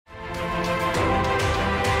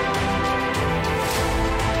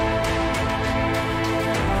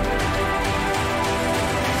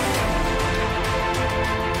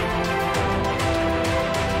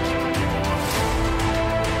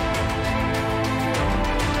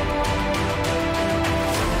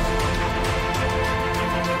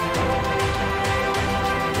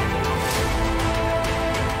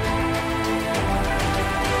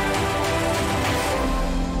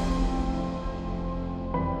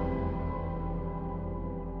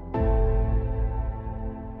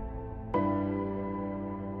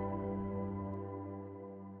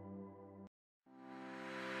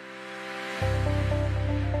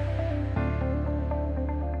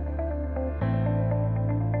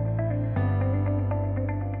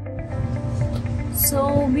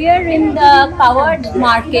So we are in the covered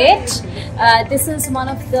market. This is one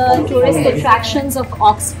of the tourist attractions of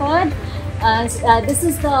Oxford. This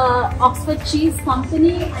is the Oxford Cheese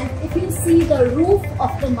Company, and if you see the roof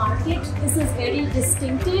of the market, this is very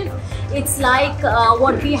distinctive. It's like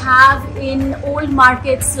what we have in old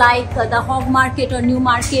markets like the Hog Market or New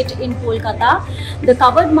Market in Kolkata. The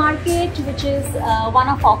covered market, which is one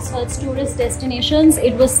of Oxford's tourist destinations,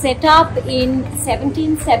 it was set up in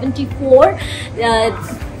 1774.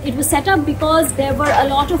 It was set up because there were a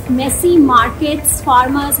lot of messy markets,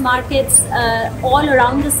 farmers markets all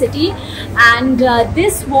around the city, and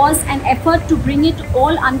this was an effort to bring it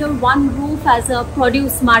all under one roof as a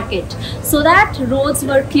produce market, so that roads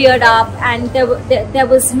were cleared up and there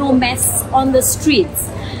was no mess on the streets.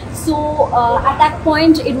 So at that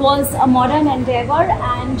point it was a modern endeavor,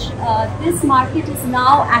 and this market is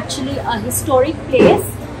now actually a historic place.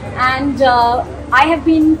 And I have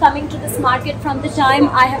been coming to this market from the time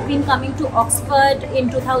I have been coming to Oxford in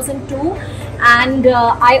 2002, and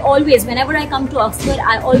I always, whenever I come to Oxford,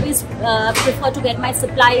 I always prefer to get my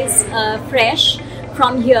supplies fresh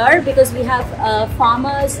from here, because we have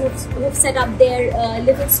farmers who've set up their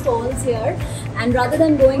little stalls here, and rather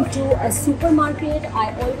than going to a supermarket,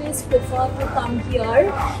 I always prefer to come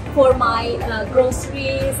here for my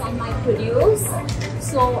groceries and my produce.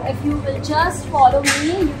 So if you will just follow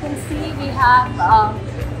me, you can see we have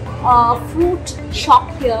a fruit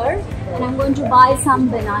shop here, and I'm going to buy some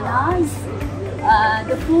bananas.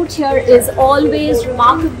 The fruit here is always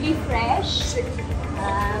remarkably fresh.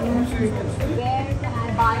 Where can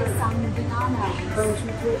I buy some bananas?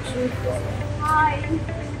 Hi.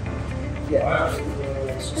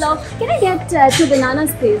 Hello, can I get 2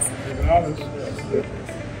 bananas, please? Bananas?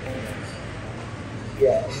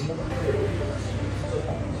 Yeah.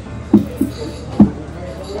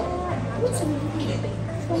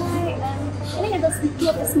 Can I get those 2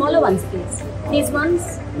 of the smaller ones, please? These ones?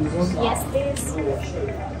 Yes, please.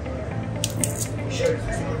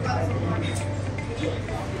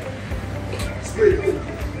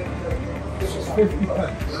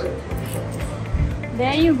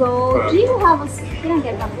 There you go. Do you have a... Can I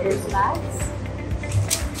get one of those bags?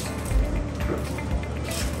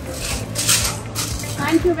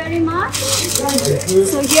 Thank you very much.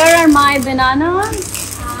 So here are my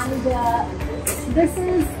bananas, and this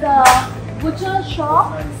is the butcher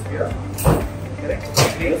shop.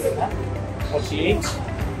 This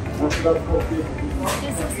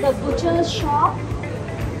is the butcher shop.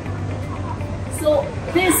 So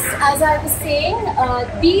this, as I was saying,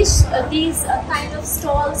 these kind of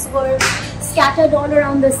stalls were scattered all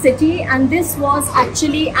around the city, and this was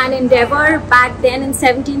actually an endeavor back then in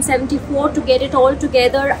 1774 to get it all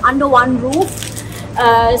together under one roof,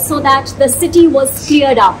 so that the city was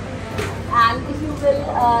cleared up. And if you will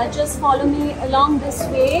just follow me along this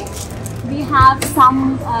way, we have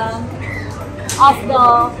some of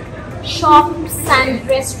the shops and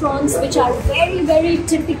restaurants which are very, very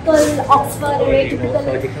typical Oxford, very typical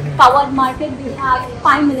covered market. We have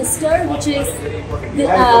Pie Minister, which is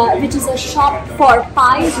a shop for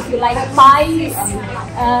pies. If you like pies,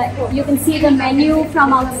 you can see the menu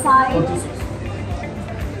from outside.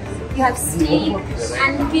 You have steak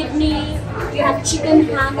and kidney, you have chicken,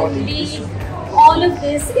 ham and leek. All of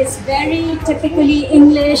this is very typically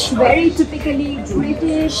English, very typically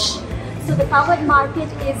British. So the covered market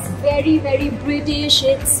is very, very British,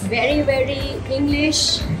 it's very, very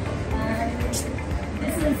English.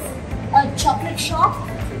 This is a chocolate shop.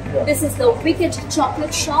 This is the Wicked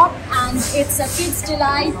Chocolate Shop, and it's a kid's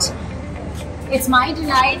delight. It's my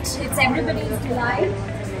delight, it's everybody's delight.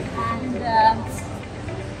 And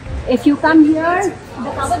if you come here,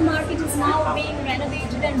 the covered market is now being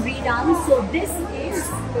renovated and redone. So this is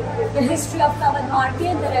the history of covered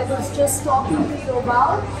market that I was just talking to you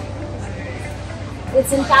about.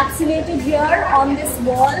 It's encapsulated here on this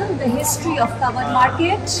wall, the history of covered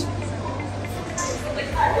market.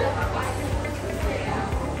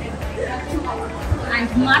 And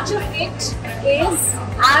much of it is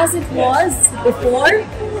as it was before.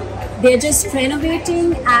 They're just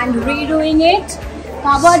renovating and redoing it.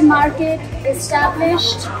 Covered market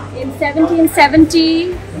established in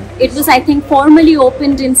 1770. It was, I think, formally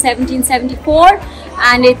opened in 1774.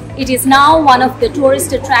 And it is now one of the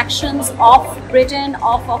tourist attractions of Britain,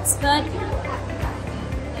 of Oxford.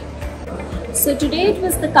 So today it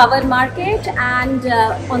was the covered market, and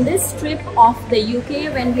on this trip of the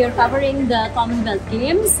UK, when we are covering the Commonwealth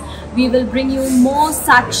Games, we will bring you more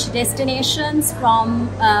such destinations from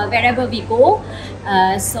wherever we go.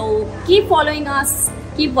 So keep following us,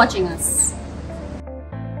 keep watching us.